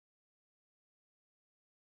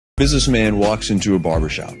Businessman walks into a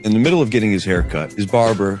barbershop. In the middle of getting his hair cut, his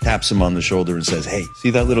barber taps him on the shoulder and says, "Hey,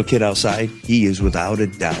 see that little kid outside? He is without a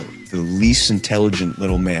doubt the least intelligent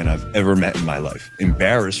little man I've ever met in my life."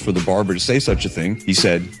 Embarrassed for the barber to say such a thing, he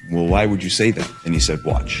said, "Well, why would you say that?" And he said,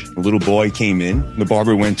 "Watch." The little boy came in. The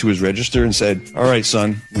barber went to his register and said, "All right,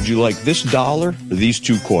 son, would you like this dollar or these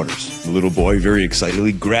 2 quarters?" The little boy, very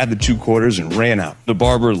excitedly, grabbed the 2 quarters and ran out. The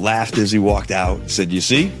barber laughed as he walked out and said, "You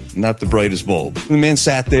see? Not the brightest bulb." The man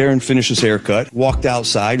sat there and finished his haircut, walked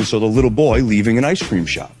outside and saw the little boy leaving an ice cream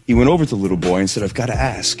shop. He went over to the little boy and said, "I've got to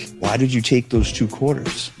ask, why did you take those 2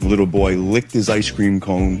 quarters?" The little boy licked his ice cream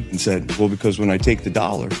cone and said, "Well, because when I take the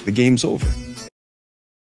dollar, the game's over."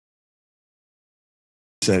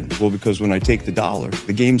 He said, "Well, because when I take the dollar,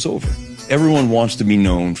 the game's over." Everyone wants to be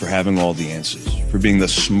known for having all the answers, for being the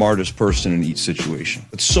smartest person in each situation.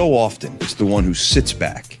 But so often, it's the one who sits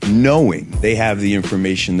back, knowing they have the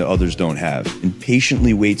information that others don't have, and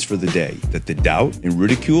patiently waits for the day that the doubt and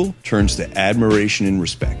ridicule turns to admiration and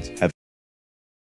respect. Have a